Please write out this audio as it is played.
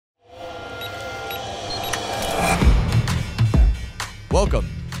Welcome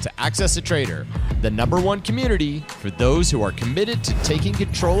to AccessATrader, the #1 community for those who are committed to taking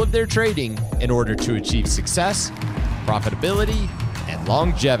control of their trading in order to achieve success, profitability, and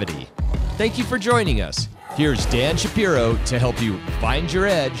longevity. Thank you for joining us. Here's Dan Shapiro to help you find your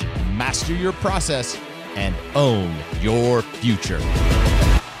edge, master your process, and own your future.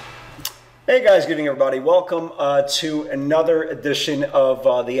 Hey guys, good evening everybody. Welcome to another edition of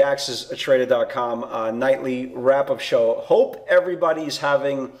the AccessATrader.com nightly wrap-up show. Hope everybody's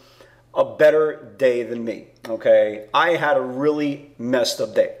having a better day than me, okay? I had a really messed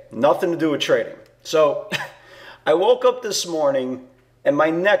up day. Nothing to do with trading. So I woke up this morning and my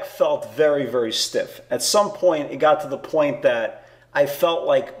neck felt very, very stiff. At some point, it got to the point that I felt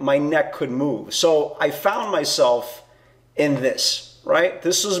like my neck could move. So I found myself in this. Right?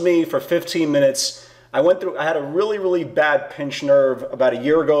 This was me for 15 minutes. I had a really, really bad pinched nerve about a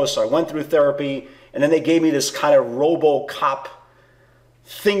year ago, so I went through therapy, and then they gave me this kind of RoboCop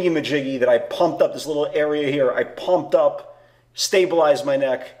thingy-majiggy that I pumped up, this little area here. I pumped up, stabilized my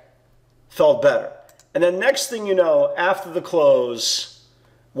neck, felt better. And then next thing you know, after the close,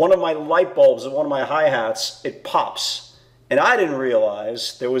 one of my light bulbs at one of my hi-hats, it pops. And I didn't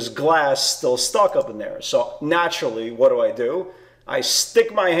realize there was glass still stuck up in there. So naturally, what do? I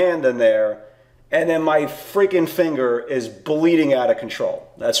stick my hand in there, and then my freaking finger is bleeding out of control.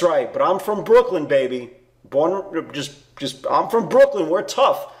 That's right, but I'm from Brooklyn, baby. I'm from Brooklyn. We're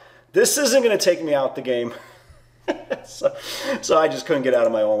tough. This isn't going to take me out the game. so I just couldn't get out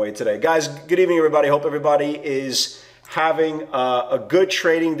of my own way today. Guys, good evening, everybody. Hope everybody is having a good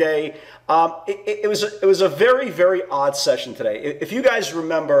trading day. It was a very, very odd session today. If you guys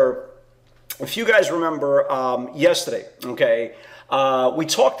remember yesterday, okay, we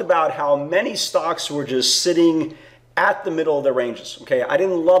talked about how many stocks were just sitting at the middle of their ranges. Okay, I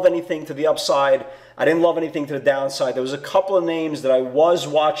didn't love anything to the upside. I didn't love anything to the downside. There was a couple of names that I was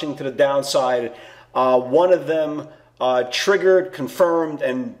watching to the downside. One of them triggered, confirmed,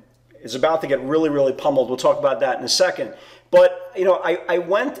 and is about to get really, really pummeled. We'll talk about that in a second. But you know, I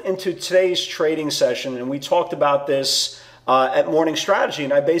went into today's trading session and we talked about this at Morning Strategy,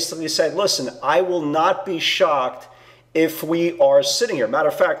 and I basically said, listen, I will not be shocked if we are sitting here. Matter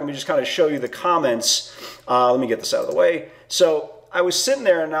of fact, let me just kind of show you the comments. Let me get this out of the way. So I was sitting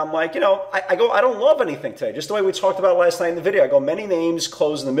there and I'm like, you know, I don't love anything today. Just the way we talked about last night in the video. I go, many names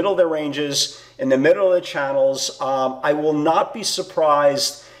close in the middle of their ranges, in the middle of the channels. I will not be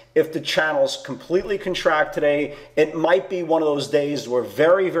surprised if the channels completely contract today. It might be one of those days where we're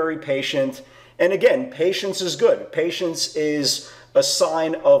very, very patient. And again, patience is good. Patience is a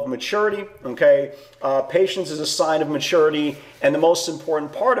sign of maturity, okay? Patience is a sign of maturity, and the most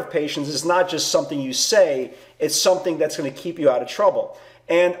important part of patience is not just something you say, it's something that's going to keep you out of trouble.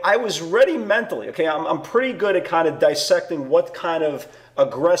 And I was ready mentally, okay? I'm pretty good at kind of dissecting what kind of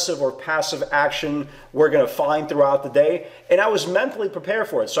aggressive or passive action we're going to find throughout the day, and I was mentally prepared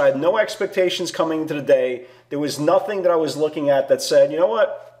for it. So I had no expectations coming into the day. There was nothing that I was looking at that said, you know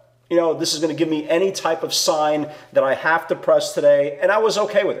what? You know, this is going to give me any type of sign that I have to press today, and I was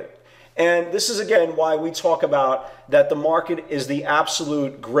okay with it. And this is, again, why we talk about that the market is the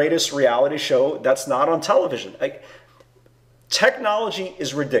absolute greatest reality show that's not on television. Like, technology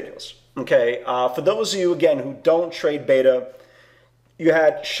is ridiculous, okay? For those of you, again, who don't trade beta, you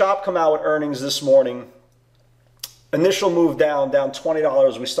had Shop come out with earnings this morning. Initial move down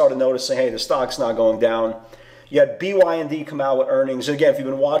 $20. We started noticing, hey, the stock's not going down. You had BYD come out with earnings. And again, if you've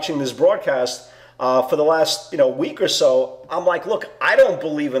been watching this broadcast for the last week or so, I'm like, look, I don't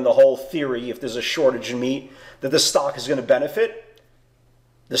believe in the whole theory if there's a shortage in meat that the stock is going to benefit.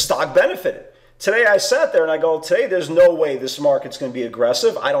 The stock benefited. Today I sat there and I go, today there's no way this market's going to be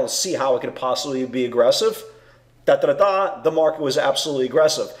aggressive. I don't see how it could possibly be aggressive. The market was absolutely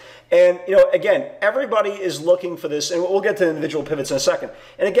aggressive. And, you know, again, everybody is looking for this, and we'll get to individual pivots in a second.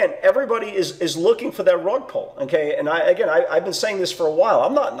 And again, everybody is looking for that rug pull, okay? And I've been saying this for a while.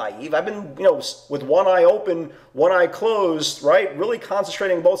 I'm not naive. I've been, you know, with one eye open, one eye closed, right? Really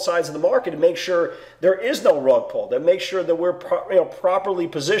concentrating on both sides of the market to make sure there is no rug pull, to make sure that we're properly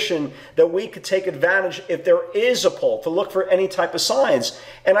positioned, that we could take advantage if there is a pull, to look for any type of signs.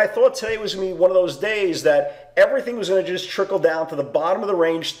 And I thought today was going to be one of those days that everything was going to just trickle down to the bottom of the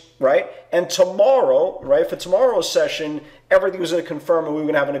range, right? And tomorrow, right, for tomorrow's session, everything was going to confirm and we were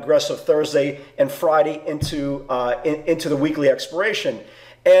going to have an aggressive Thursday and Friday into the weekly expiration.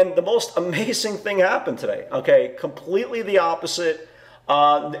 And the most amazing thing happened today, okay? Completely the opposite.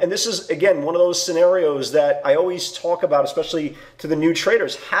 And this is, again, one of those scenarios that I always talk about, especially to the new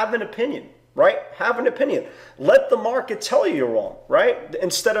traders. Have an opinion, right? Have an opinion. Let the market tell you you're wrong, right?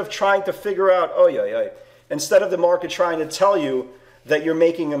 Instead of trying to figure out, instead of the market trying to tell you, that you're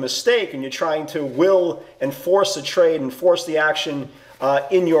making a mistake and you're trying to will and force the trade and force the action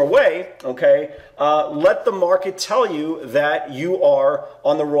in your way, okay, let the market tell you that you are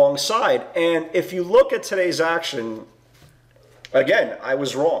on the wrong side. And if you look at today's action, again, I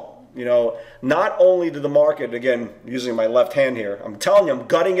was wrong. You know, not only did the market, again, using my left hand here, I'm telling you, I'm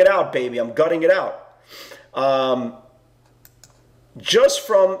gutting it out, baby. I'm gutting it out. Just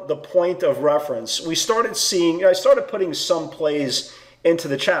from the point of reference, we started seeing, I started putting some plays into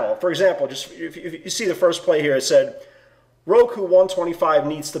the channel. For example, just if you see the first play here, it said, Roku 125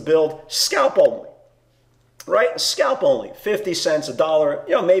 needs to build, scalp only, right? Scalp only, 50 cents, $1.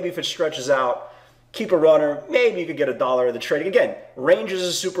 You know, maybe if it stretches out, keep a runner, maybe you could get $1 of the trading. Again, ranges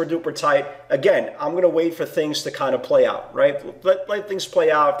is super duper tight. Again, I'm going to wait for things to kind of play out, right? Let things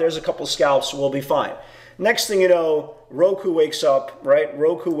play out. If there's a couple scalps, we'll be fine. Next thing you know, Roku wakes up, right?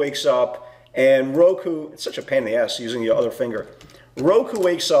 Roku wakes up, and Roku, it's such a pain in the ass using your other finger. Roku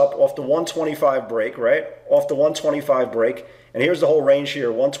wakes up off the 125 break, right? Off the 125 break, and here's the whole range here,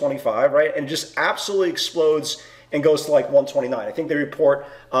 125, right? And just absolutely explodes and goes to like 129. I think they report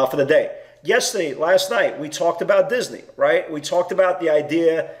for the day. Yesterday, last night, we talked about Disney, right? We talked about the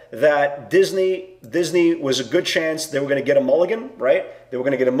idea that Disney was a good chance they were going to get a mulligan, right? They were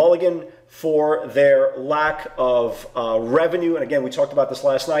going to get a mulligan for their lack of revenue. And again, we talked about this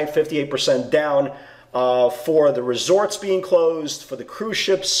last night, 58% down for the resorts being closed, for the cruise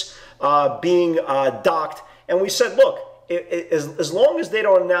ships being docked. And we said, look, as long as they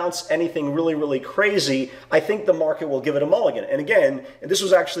don't announce anything really, really crazy, I think the market will give it a mulligan. And again, and this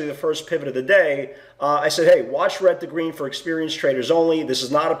was actually the first pivot of the day, I said, hey, watch red to green for experienced traders only. This is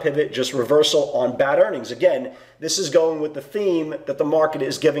not a pivot, just reversal on bad earnings. Again, this is going with the theme that the market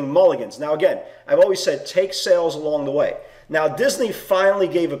is giving mulligans. Now, again, I've always said take sales along the way. Now, Disney finally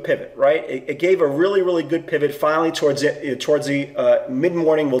gave a pivot, right? It gave a really, really good pivot finally towards the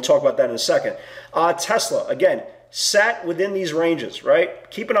mid-morning. We'll talk about that in a second. Tesla, again, sat within these ranges,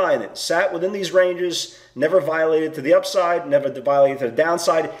 right? Keep an eye on it. Sat within these ranges, never violated to the upside, never violated to the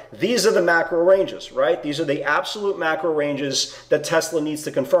downside. These are the macro ranges, right? These are the absolute macro ranges that Tesla needs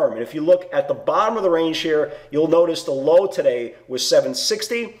to confirm. And if you look at the bottom of the range here, you'll notice the low today was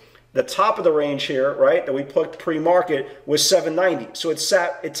 760. The top of the range here, right, that we put pre-market was 790. So it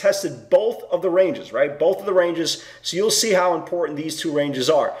tested both of the ranges, right? Both of the ranges. So you'll see how important these two ranges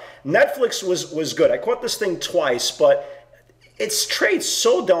are. Netflix was good. I caught this thing twice, but its trades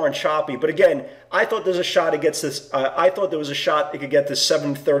so darn choppy. But again, I thought there's a shot it gets this. I thought there was a shot it could get to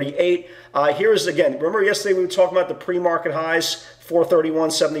 738. Here's again. Remember yesterday we were talking about the pre-market highs,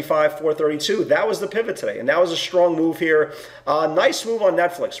 431.75, 432. That was the pivot today, and that was a strong move here. Nice move on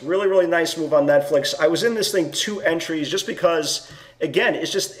Netflix. Really, really nice move on Netflix. I was in this thing 2 entries just because, again,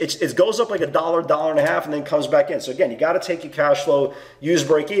 it goes up like $1, $1.50, and then comes back in. So again, you got to take your cash flow, use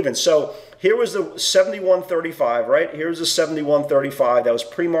break even. So here was the 71.35, right? Here's the 71.35. That was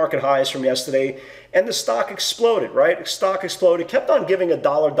pre-market highs from yesterday, and the stock exploded, right? The stock exploded. Kept on giving $1,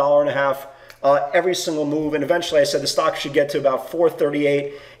 $1.50. Every single move, and eventually I said the stock should get to about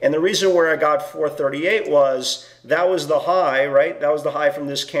 438, and the reason where I got 438 was that was the high, right? That was the high from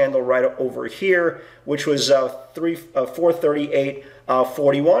this candle right over here, which was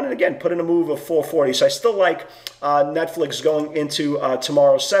 438.41, and again put in a move of 440. So I still like Netflix going into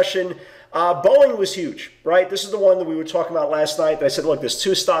tomorrow's session. Boeing was huge, right? This is the one that we were talking about last night that I said, look, there's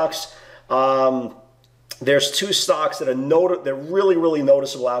two stocks. There's two stocks that are they're really, really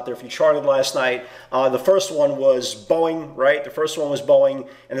noticeable out there. If you charted last night, the first one was Boeing, right? The first one was Boeing,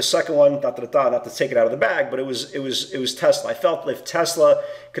 and the second one, not to take it out of the bag, but it was Tesla. I felt if Tesla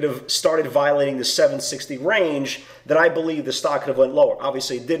could have started violating the 760 range, then I believe the stock could have went lower.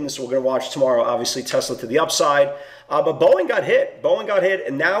 Obviously, it didn't, so we're going to watch tomorrow. Obviously, Tesla to the upside, but Boeing got hit. Boeing got hit,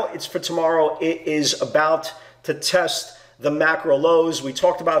 and now it's for tomorrow. It is about to test the macro lows. We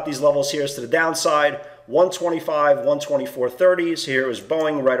talked about these levels here to the downside. 125, 124.30s. Here was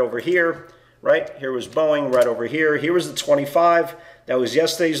Boeing right over here, right? Here was Boeing right over here. Here was the 25. That was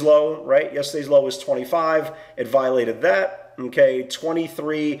yesterday's low, right? Yesterday's low was 25. It violated that. Okay,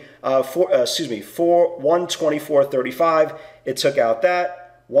 124.35. It took out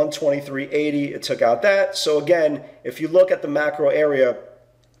that. 123.80. It took out that. So again, if you look at the macro area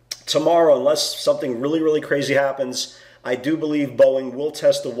tomorrow, unless something really, really crazy happens, I do believe Boeing will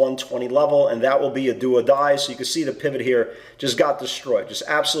test the 120 level, and that will be a do or die. So you can see the pivot here just got destroyed, just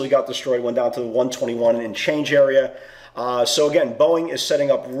absolutely got destroyed, went down to the 121 and change area. So again, Boeing is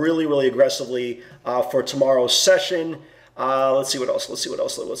setting up really, really aggressively for tomorrow's session. Let's see what else. Let's see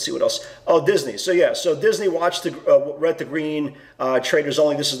what else. Oh, Disney. So yeah, so Disney watched the red to green, traders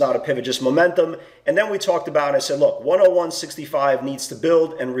only. This is not a pivot, just momentum. And then we talked about, I said, look, 101.65 needs to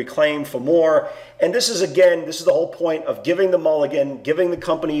build and reclaim for more. And this is, again, this is the whole point of giving the mulligan, giving the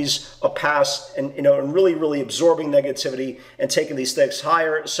companies a pass, and and really absorbing negativity and taking these stakes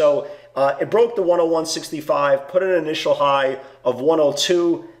higher. So it broke the 101.65, put an initial high of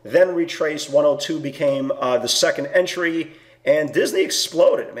 102, then retraced. 102 became the second entry, and Disney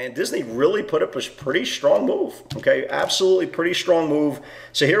exploded. Man, Disney really put up a pretty strong move. Okay, absolutely pretty strong move.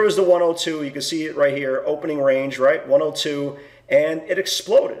 So here was the 102. You can see it right here, opening range, right? 102. And it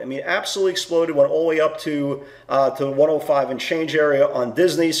exploded. I mean, absolutely exploded. Went all the way up to the 105 and change area on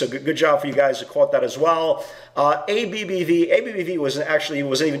Disney. So good job for you guys who caught that as well. ABBV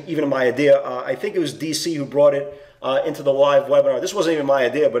wasn't even my idea. I think it was DC who brought it into the live webinar. This wasn't even my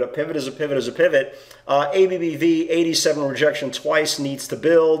idea, but a pivot is a pivot is a pivot. ABBV 87 rejection twice, needs to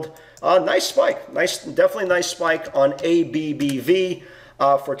build. Nice spike. Definitely nice spike on ABBV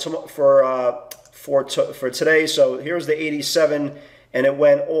for today. So here's the 87, and it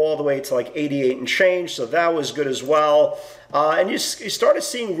went all the way to like 88 and change. So that was good as well. And you started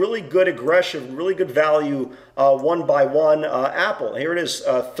seeing really good aggression, really good value one by one. Apple, here it is,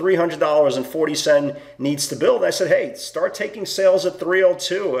 $300.40 needs to build. I said, hey, start taking sales at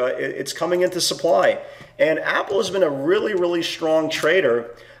 302. It's coming into supply. And Apple has been a really strong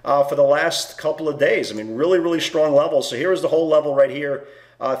trader for the last couple of days. I mean, really strong levels. So here's the whole level right here.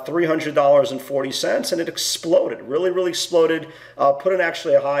 $300.40, and it exploded, really exploded. Put in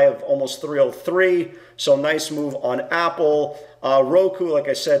actually a high of almost 303, so nice move on Apple. Roku, like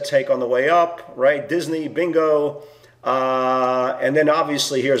I said, take on the way up, right? Disney, bingo. And then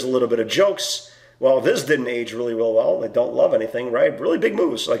obviously here's a little bit of jokes. Well, this didn't age really well. They don't love anything, right? Really big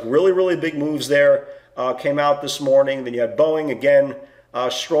moves, like really big moves there. Came out this morning. Then you had Boeing again.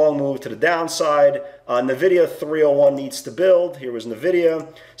 Strong move to the downside. NVIDIA 301 needs to build. Here was NVIDIA.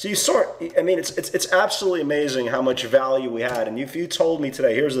 So you saw, I mean, it's absolutely amazing how much value we had. And if you told me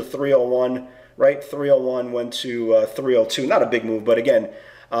today, here's the 301, right? 301 went to 302. Not a big move, but again,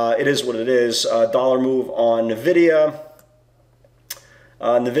 it is what it is. Dollar move on NVIDIA.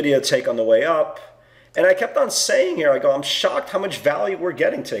 NVIDIA take on the way up. And I kept on saying here, I go, I'm shocked how much value we're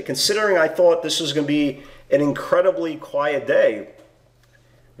getting today, considering I thought this was going to be an incredibly quiet day.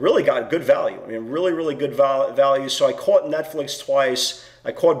 Really got good value. I mean, really good value. So I caught Netflix twice.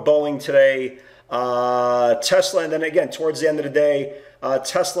 I caught Boeing today. Tesla, and then again, towards the end of the day,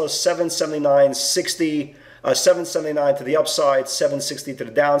 Tesla 779.60, 779 to the upside, 760 to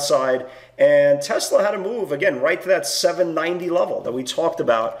the downside. And Tesla had a move, again, right to that 790 level that we talked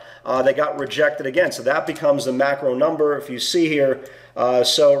about. They got rejected again. So that becomes the macro number. If you see here,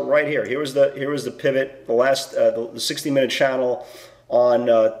 so right here, here was the pivot, the last, the 60-minute channel on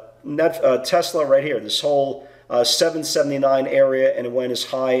Tesla right here, this whole 779 area, and it went as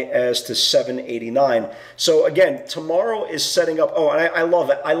high as to 789. So again, tomorrow is setting up. Oh, and I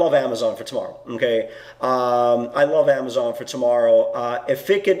love Amazon for tomorrow. Okay, I love Amazon for tomorrow. If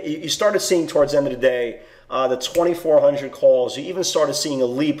it can, you started seeing towards the end of the day the 2,400 calls. You even started seeing a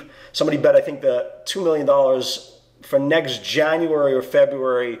leap. Somebody bet, I think, the $2 million for next January or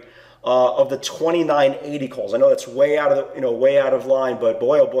February. Of the 2980 calls. I know that's way out of the, way out of line, but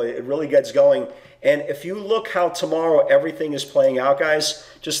boy, oh boy, it really gets going. And if you look how tomorrow everything is playing out, guys,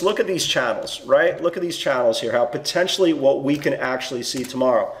 just look at these channels, right? Look at these channels here, how potentially what we can actually see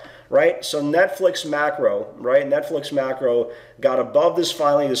tomorrow, right? So Netflix macro, right? Netflix macro got above this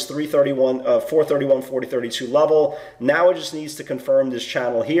finally, this 431, 4032 level. Now it just needs to confirm this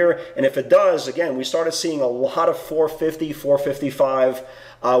channel here. And if it does, again, we started seeing a lot of 450, 455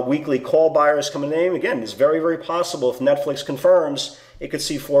 weekly call buyers coming in. Again, it's very possible if Netflix confirms, it could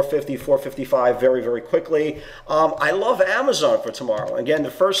see 450, 455 very quickly. I love Amazon for tomorrow. Again,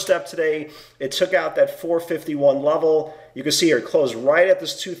 the first step today, it took out that 451 level. You can see here, it closed right at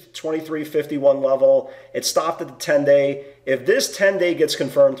this 2351 level. It stopped at the 10-day. If this 10-day gets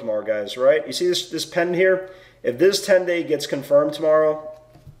confirmed tomorrow, guys, right? You see this pen here? If this 10-day gets confirmed tomorrow,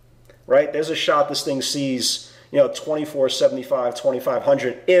 right, there's a shot this thing sees 2475,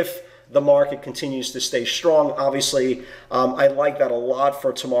 2500 if the market continues to stay strong. Obviously, I like that a lot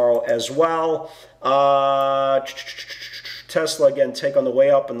for tomorrow as well. Tesla, again, take on the way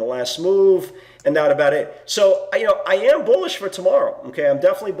up in the last move, and that about it. So, I am bullish for tomorrow. Okay, I'm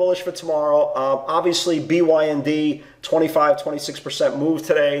definitely bullish for tomorrow. Obviously, BYND, 26% move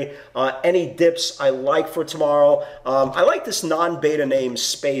today. Any dips I like for tomorrow. I like this non-beta name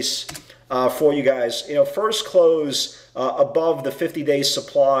Space. For you guys, first close above the 50-day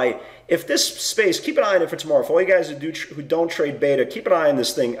supply. if this space, keep an eye on it for tomorrow. For all you guys who don't trade beta, keep an eye on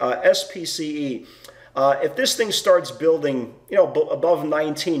this thing, SPCE. If this thing starts building, above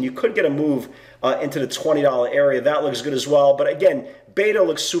 19, you could get a move into the $20 area. That looks good as well. But again, beta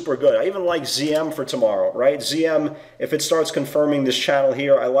looks super good. I even like ZM for tomorrow, right? ZM, if it starts confirming this channel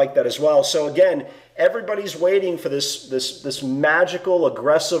here, I like that as well. So again, everybody's waiting for this magical,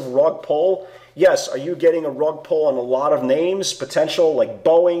 aggressive rug pull. Yes, are you getting a rug pull on a lot of names, potential like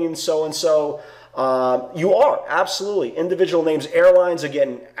Boeing and so? You are, absolutely. Individual names, airlines are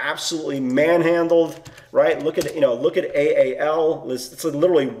getting absolutely manhandled, right? Look at AAL. It's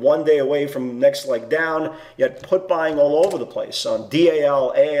literally one day away from next leg down. You had put buying all over the place on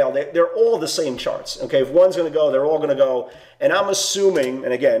DAL, AAL. They're all the same charts. Okay, if one's going to go, they're all going to go. And I'm assuming,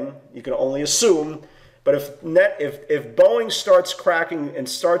 and again, you can only assume, but if Boeing starts cracking and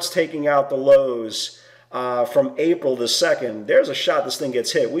starts taking out the lows from April the 2nd, there's a shot this thing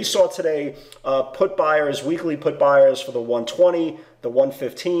gets hit. We saw today put buyers, weekly put buyers for the 120, the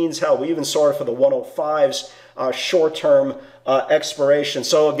 115s. Hell, we even saw it for the 105s, short-term expiration.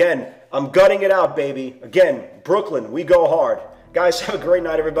 So again, I'm gutting it out, baby. Again, Brooklyn, we go hard. Guys, have a great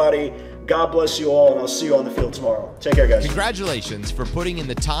night, everybody. God bless you all, and I'll see you on the field tomorrow. Take care, guys. Congratulations for putting in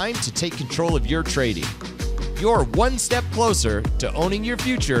the time to take control of your trading. You're one step closer to owning your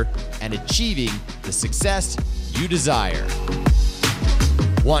future and achieving the success you desire.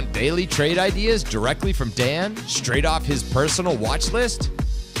 Want daily trade ideas directly from Dan, straight off his personal watch list?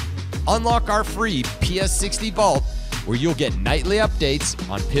 Unlock our free PS60 Vault, where you'll get nightly updates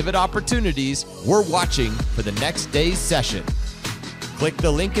on pivot opportunities we're watching for the next day's session. Click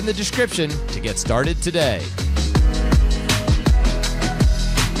the link in the description to get started today.